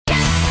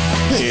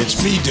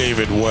It's me,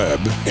 David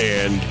Webb,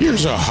 and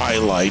here's a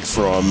highlight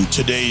from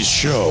today's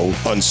show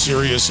on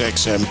Sirius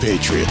XM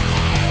Patriot.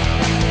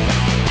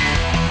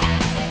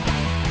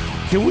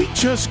 Can we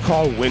just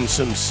call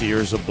Winsome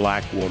Sears a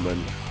black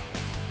woman?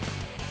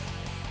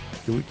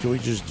 Can we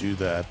just do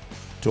that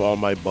to all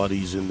my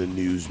buddies in the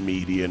news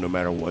media, no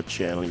matter what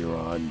channel you're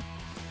on?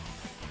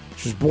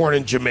 She was born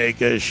in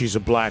Jamaica. She's a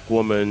black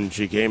woman.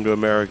 She came to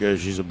America.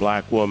 She's a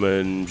black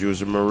woman. She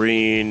was a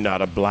Marine,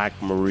 not a black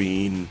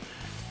Marine.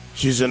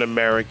 She's an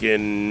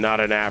American, not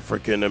an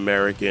African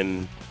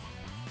American.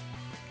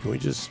 Can we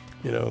just,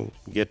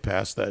 get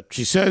past that?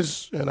 She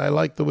says, and I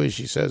like the way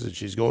she says it,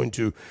 she's going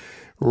to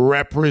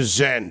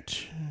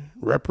represent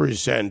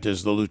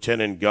as the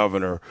lieutenant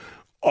governor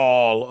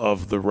all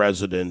of the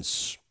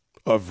residents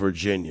of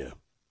Virginia.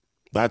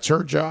 That's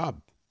her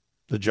job.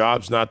 The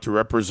job's not to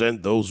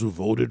represent those who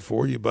voted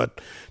for you, but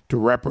to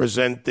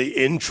represent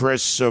the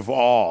interests of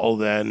all,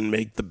 then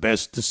make the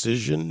best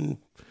decision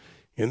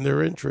in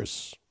their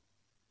interests.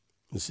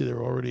 You see,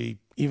 they're already,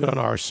 even on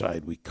our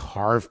side, we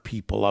carve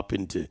people up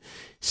into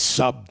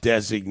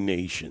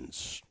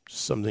sub-designations.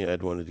 Something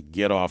I'd wanted to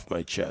get off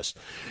my chest.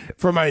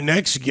 For my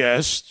next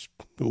guest,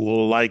 who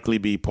will likely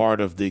be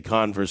part of the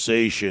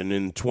conversation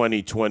in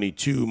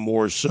 2022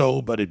 more so,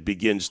 but it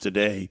begins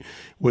today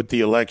with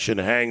the election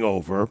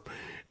hangover.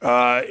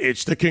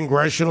 It's the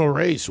congressional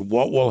race.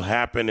 What will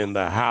happen in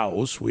the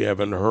House? We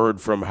haven't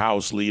heard from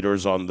House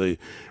leaders on the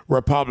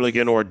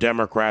Republican or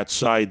Democrat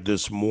side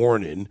this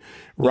morning.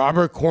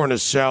 Robert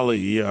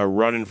Cornicelli,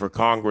 running for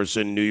Congress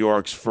in New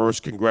York's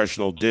 1st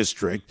Congressional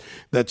District.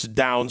 That's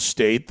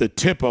downstate, the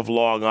tip of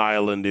Long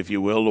Island, if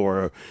you will,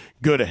 or a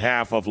good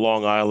half of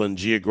Long Island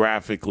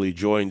geographically,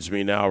 joins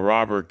me now.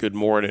 Robert, good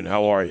morning.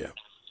 How are you?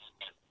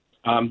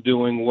 I'm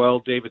doing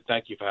well, David.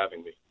 Thank you for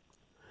having me.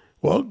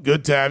 Well,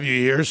 good to have you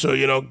here. So,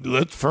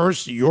 let's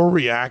first, your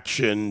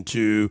reaction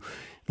to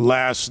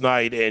last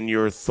night and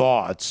your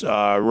thoughts.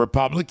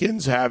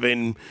 Republicans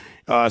having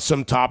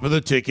some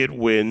top-of-the-ticket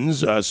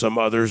wins, some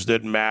others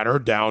that matter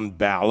down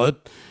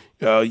ballot.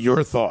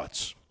 Your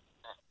thoughts?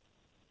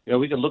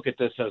 We can look at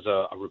this as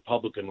a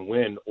Republican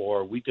win,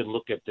 or we can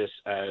look at this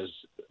as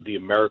the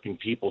American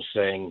people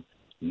saying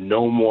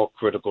no more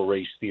critical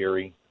race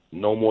theory,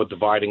 no more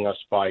dividing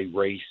us by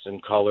race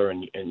and color.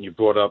 And you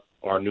brought up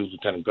our new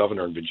lieutenant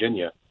governor in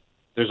Virginia.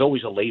 There's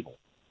always a label.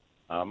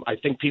 I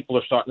think people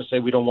are starting to say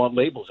we don't want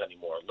labels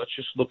anymore. Let's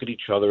just look at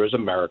each other as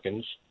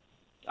Americans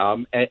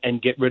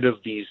and get rid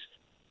of these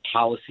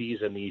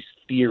policies and these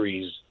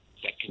theories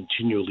that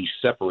continually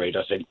separate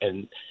us.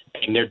 And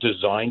they're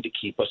designed to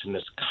keep us in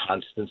this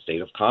constant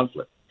state of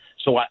conflict.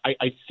 So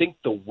I think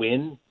the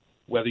win,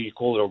 whether you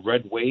call it a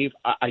red wave,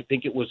 I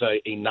think it was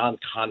a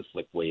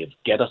non-conflict wave.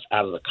 Get us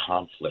out of the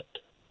conflict,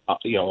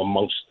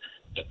 amongst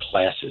the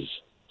classes.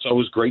 So it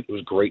was great. It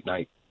was a great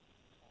night.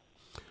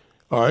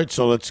 All right,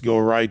 so let's go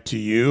right to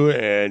you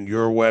and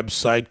your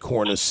website,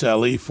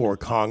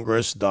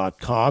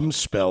 cornicelliforcongress.com,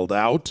 spelled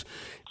out.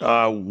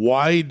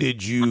 Why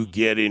did you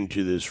get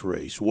into this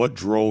race? What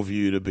drove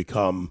you to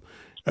become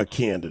a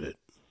candidate?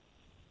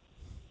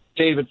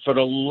 David, for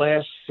the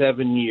last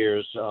 7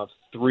 years,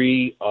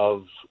 3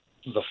 of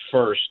the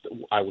first,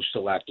 I was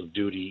still active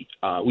duty.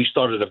 We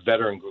started a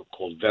veteran group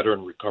called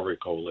Veteran Recovery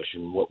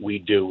Coalition. What we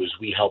do is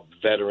we help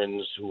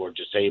veterans who are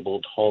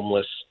disabled,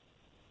 homeless,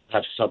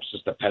 have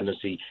substance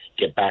dependency,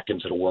 get back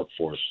into the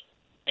workforce.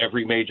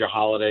 Every major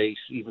holiday,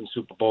 even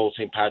Super Bowl,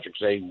 St. Patrick's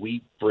Day,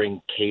 we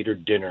bring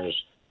catered dinners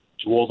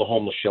to all the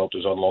homeless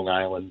shelters on Long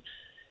Island.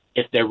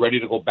 If they're ready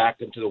to go back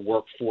into the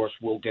workforce,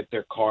 we'll get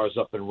their cars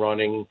up and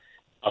running,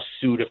 a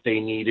suit if they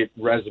need it,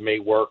 resume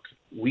work.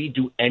 We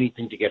do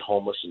anything to get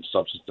homeless and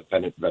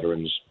substance-dependent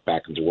veterans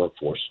back into the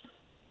workforce.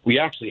 We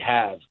actually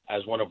have,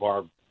 as one of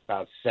our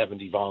about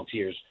 70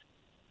 volunteers,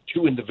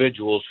 2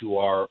 individuals who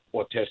are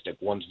autistic.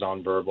 One's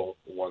nonverbal,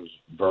 one's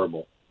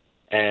verbal.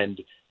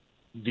 And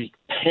the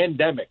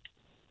pandemic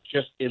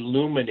just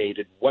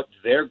illuminated what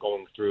they're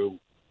going through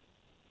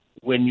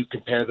when you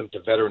compare them to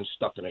veterans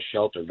stuck in a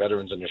shelter.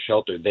 Veterans in a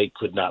shelter, they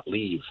could not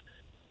leave.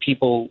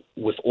 People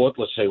with,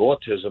 let's say,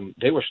 autism,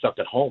 they were stuck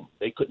at home.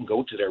 They couldn't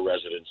go to their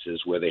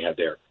residences where they had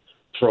their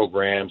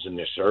programs and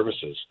their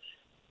services.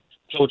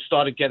 So it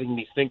started getting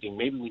me thinking,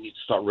 maybe we need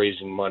to start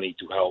raising money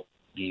to help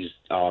these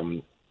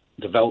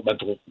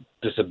developmental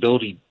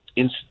disability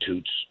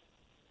institutes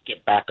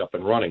get back up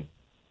and running.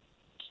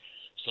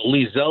 So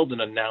Lee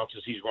Zeldin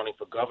announces he's running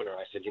for governor.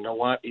 I said, you know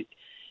what?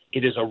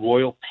 It is a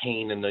royal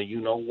pain in the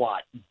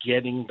you-know-what,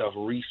 getting the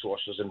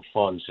resources and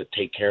funds to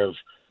take care of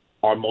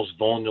our most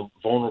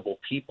vulnerable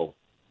people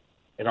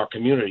in our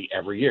community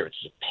every year.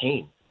 It's a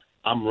pain.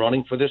 I'm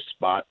running for this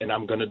spot, and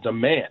I'm going to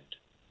demand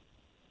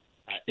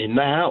in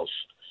the House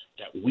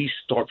that we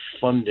start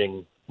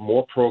funding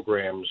more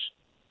programs,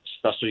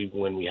 especially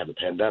when we have a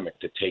pandemic,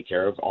 to take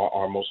care of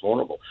our most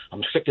vulnerable.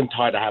 I'm sick and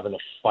tired of having a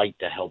fight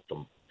to help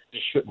them.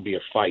 There shouldn't be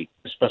a fight,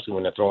 especially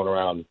when they're throwing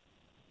around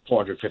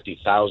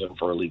 $450,000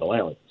 for illegal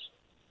aliens.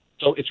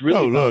 So it's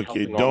really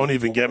don't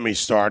even get me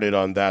started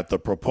on that. The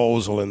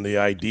proposal and the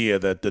idea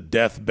that the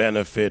death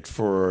benefit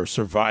for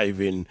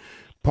surviving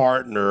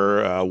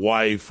partner,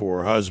 wife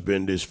or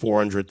husband is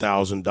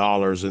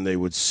 $400,000, and they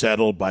would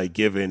settle by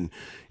giving,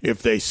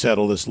 if they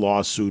settle this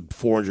lawsuit,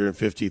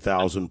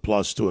 $450,000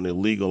 plus to an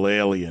illegal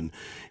alien.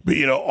 But,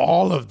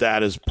 all of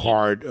that is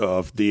part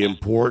of the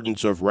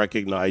importance of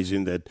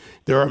recognizing that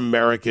there are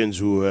Americans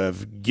who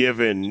have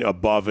given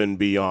above and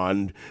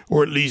beyond,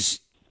 or at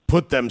least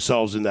put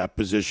themselves in that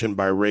position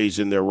by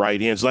raising their right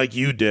hands, like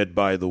you did,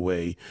 by the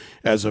way,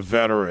 as a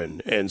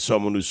veteran and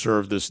someone who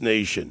served this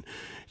nation.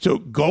 So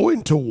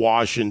going to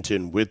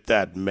Washington with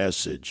that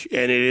message,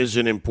 and it is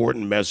an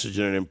important message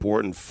and an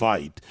important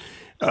fight,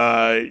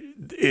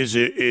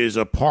 is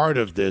a part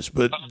of this.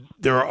 But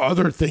there are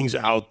other things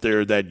out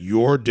there that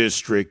your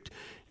district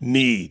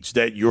needs,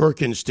 that your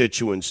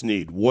constituents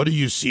need. What do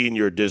you see in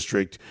your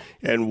district,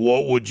 and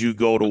what would you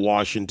go to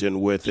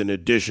Washington with in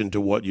addition to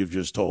what you've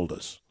just told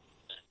us?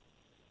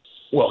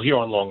 Well, here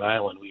on Long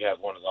Island, we have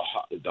one of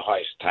the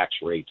highest tax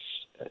rates.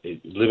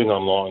 Living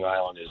on Long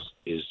Island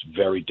is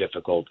very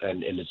difficult,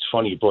 and it's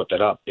funny you brought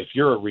that up. If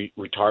you're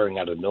retiring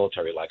out of the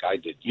military like I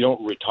did, you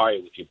don't retire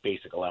with your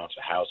basic allowance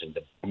of housing,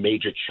 the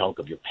major chunk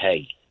of your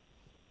pay.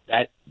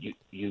 That you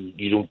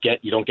don't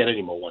get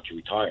anymore once you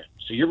retire.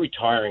 So you're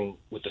retiring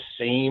with the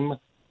same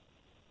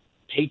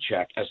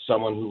paycheck as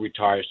someone who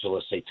retires to,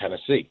 let's say,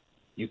 Tennessee.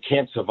 You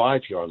can't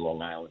survive here on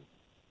Long Island.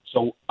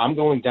 So I'm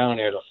going down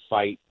there to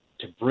fight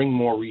to bring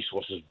more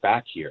resources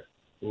back here.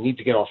 We need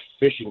to get our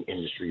fishing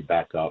industry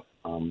back up.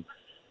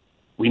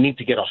 We need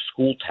to get our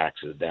school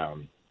taxes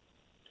down.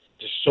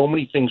 There's so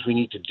many things we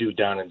need to do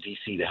down in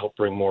D.C. to help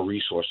bring more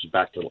resources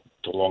back to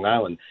Long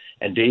Island.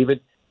 And,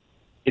 David,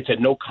 it's a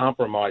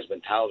no-compromise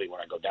mentality when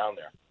I go down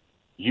there.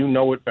 You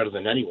know it better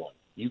than anyone.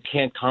 You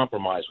can't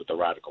compromise with the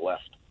radical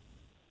left.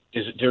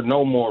 There are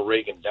no more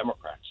Reagan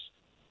Democrats.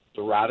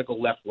 The radical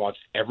left wants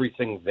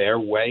everything their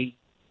way,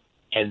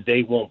 and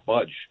they won't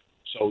budge.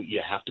 So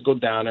you have to go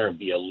down there and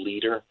be a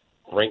leader,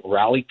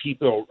 rally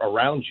people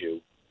around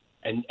you,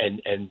 and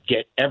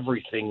get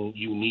everything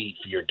you need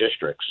for your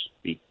districts,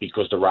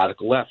 because the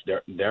radical left,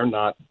 they're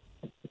not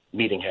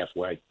meeting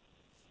halfway.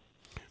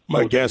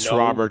 My guest,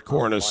 Robert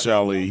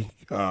Cornicelli,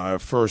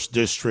 1st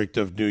District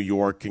of New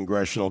York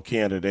congressional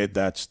candidate.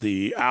 That's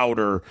the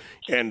outer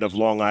end of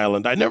Long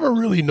Island. I never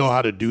really know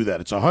how to do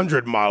that. It's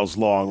 100 miles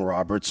long,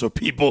 Robert. So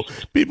people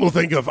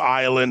think of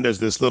island as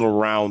this little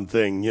round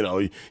thing,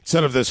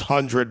 instead of this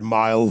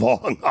 100-mile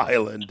long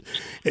island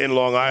in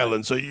Long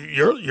Island. So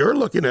you're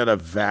looking at a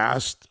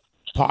vast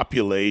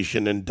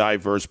population and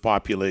diverse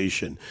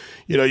population.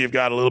 You've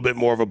got a little bit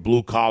more of a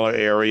blue collar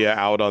area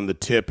out on the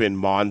tip in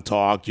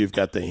Montauk. You've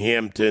got the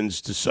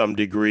Hamptons to some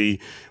degree,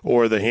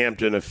 or the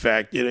Hampton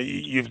effect.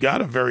 You've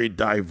got a very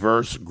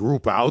diverse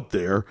group out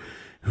there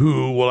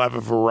who will have a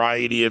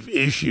variety of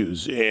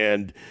issues.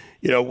 And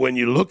when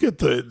you look at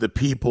the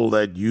people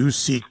that you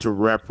seek to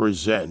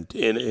represent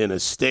in a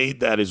state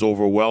that is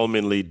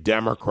overwhelmingly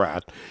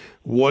Democrat,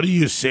 what do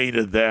you say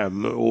to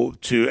them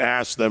to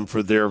ask them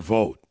for their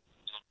vote,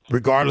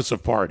 regardless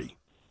of party?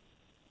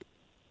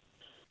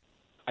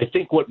 I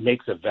think what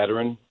makes a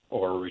veteran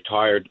or a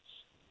retired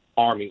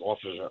Army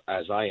officer,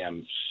 as I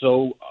am,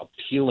 so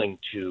appealing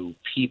to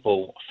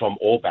people from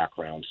all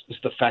backgrounds is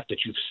the fact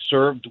that you've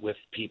served with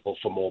people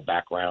from all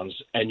backgrounds,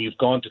 and you've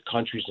gone to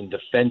countries and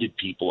defended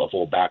people of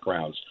all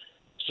backgrounds.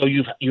 So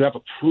you have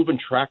a proven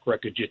track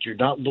record that you're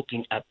not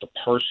looking at the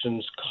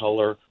person's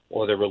color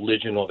or their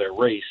religion or their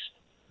race.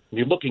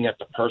 You're looking at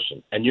the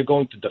person, and you're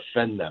going to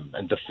defend them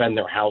and defend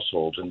their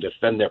households and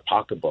defend their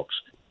pocketbooks.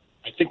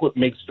 I think what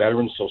makes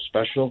veterans so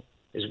special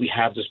is we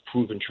have this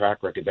proven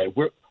track record that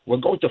we're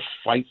going to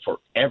fight for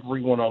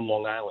everyone on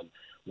Long Island,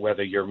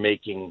 whether you're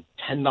making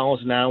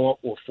 $10 an hour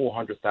or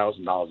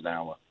 $400,000 an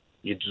hour.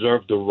 You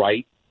deserve the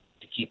right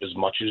to keep as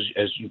much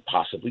as you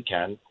possibly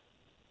can.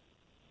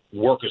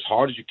 Work as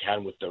hard as you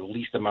can with the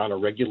least amount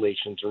of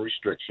regulations or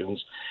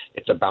restrictions.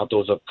 It's about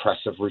those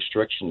oppressive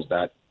restrictions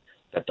that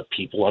the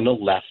people on the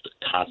left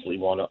constantly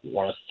want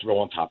to throw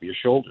on top of your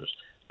shoulders.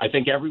 I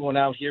think everyone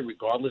out here,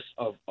 regardless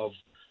of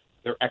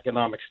their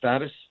economic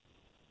status,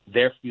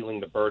 they're feeling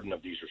the burden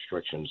of these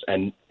restrictions.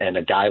 And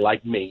a guy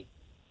like me,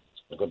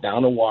 I go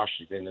down to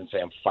Washington and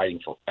say I'm fighting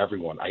for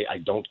everyone. I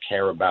don't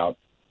care about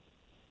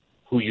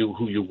who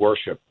you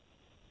worship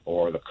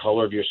or the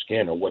color of your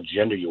skin or what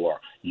gender you are.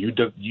 You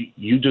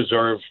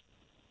deserve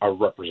a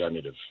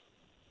representative,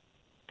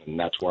 and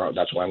that's why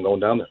I'm going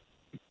down there.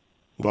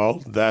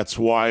 Well, that's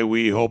why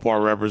we hope our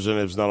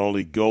representatives not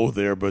only go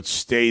there, but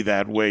stay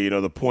that way.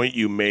 The point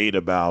you made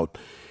about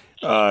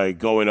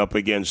going up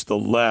against the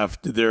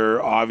left,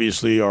 there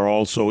obviously are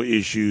also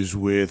issues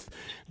with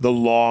the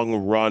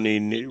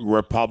long-running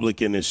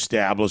Republican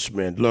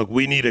establishment. Look,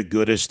 we need a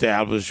good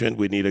establishment.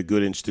 We need a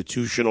good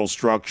institutional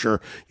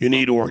structure. You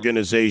need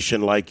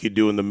organization like you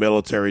do in the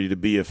military to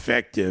be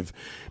effective.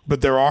 But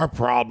there are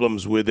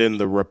problems within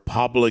the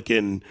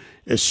Republican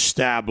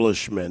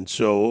establishment.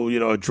 So,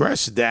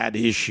 address that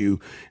issue,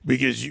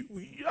 because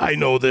I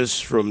know this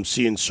from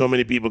seeing so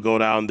many people go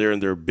down there,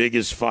 and their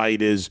biggest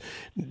fight is,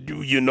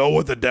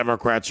 what the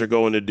Democrats are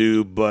going to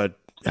do, but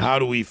how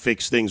do we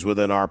fix things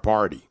within our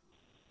party?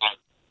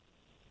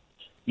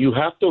 You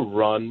have to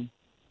run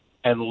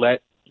and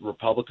let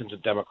Republicans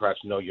and Democrats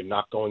know you're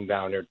not going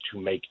down there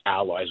to make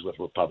allies with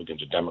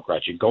Republicans and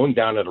Democrats. You're going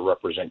down there to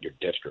represent your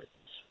district.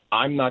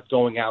 I'm not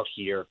going out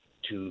here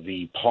to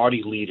the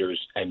party leaders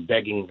and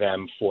begging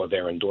them for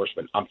their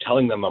endorsement. I'm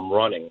telling them I'm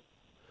running,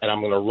 and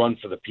I'm going to run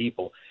for the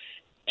people.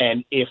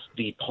 And if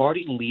the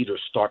party leaders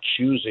start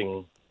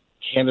choosing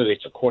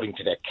candidates according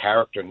to their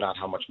character, not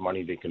how much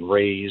money they can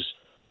raise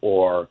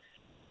or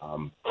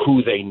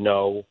who they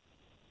know,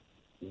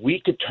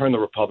 we could turn the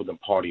Republican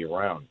Party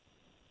around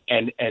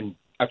and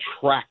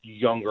attract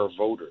younger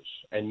voters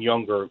and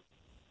younger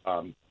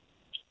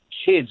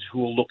kids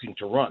who are looking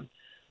to run.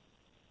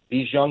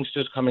 These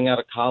youngsters coming out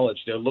of college,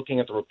 they're looking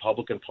at the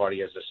Republican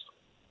Party as this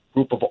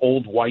group of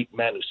old white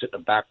men who sit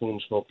in a back room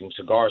smoking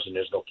cigars, and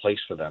there's no place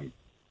for them.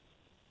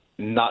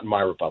 Not in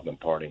my Republican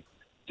Party.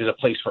 There's a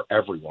place for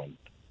everyone.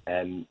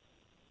 And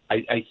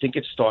I think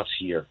it starts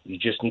here. You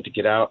just need to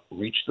get out,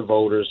 reach the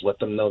voters, let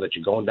them know that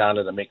you're going down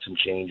there to make some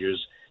changes,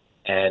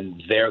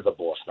 and they're the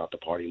boss, not the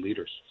party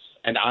leaders.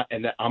 And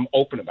I'm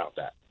open about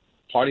that.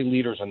 Party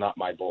leaders are not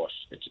my boss.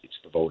 It's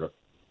the voter.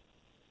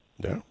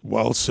 Yeah,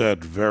 well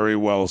said. Very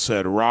well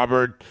said.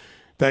 Robert,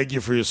 thank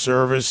you for your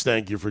service.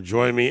 Thank you for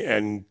joining me,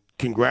 and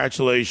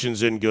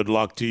congratulations and good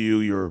luck to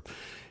you.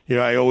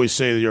 I always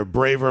say that you're a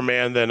braver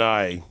man than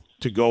I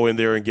to go in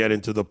there and get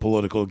into the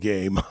political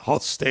game. I'll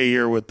stay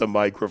here with the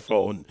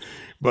microphone.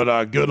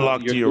 But good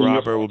luck to you,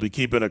 Robert. We'll be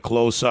keeping a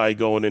close eye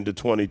going into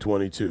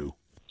 2022.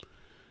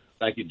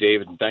 Thank you,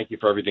 David, and thank you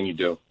for everything you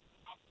do.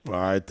 All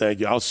right, thank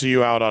you. I'll see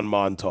you out on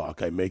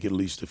Montauk. I make at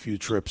least a few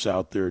trips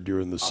out there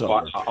during the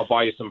summer. I'll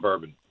buy you some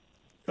bourbon.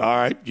 All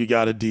right, you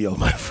got a deal,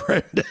 my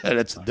friend.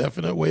 That's a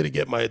definite way to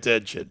get my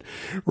attention.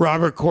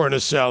 Robert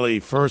Cornicelli,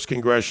 1st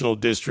Congressional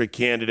District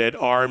candidate,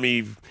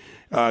 Army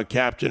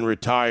captain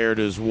retired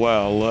as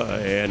well,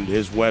 and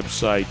his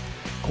website,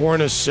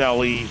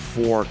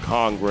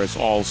 Cornicelli4Congress,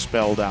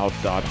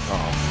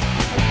 allspelledout.com.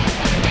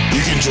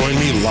 You can join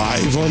me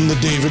live on The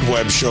David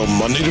Webb Show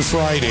Monday to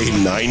Friday,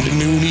 9 to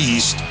noon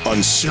East on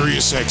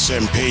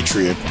SiriusXM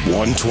Patriot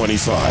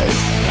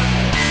 125.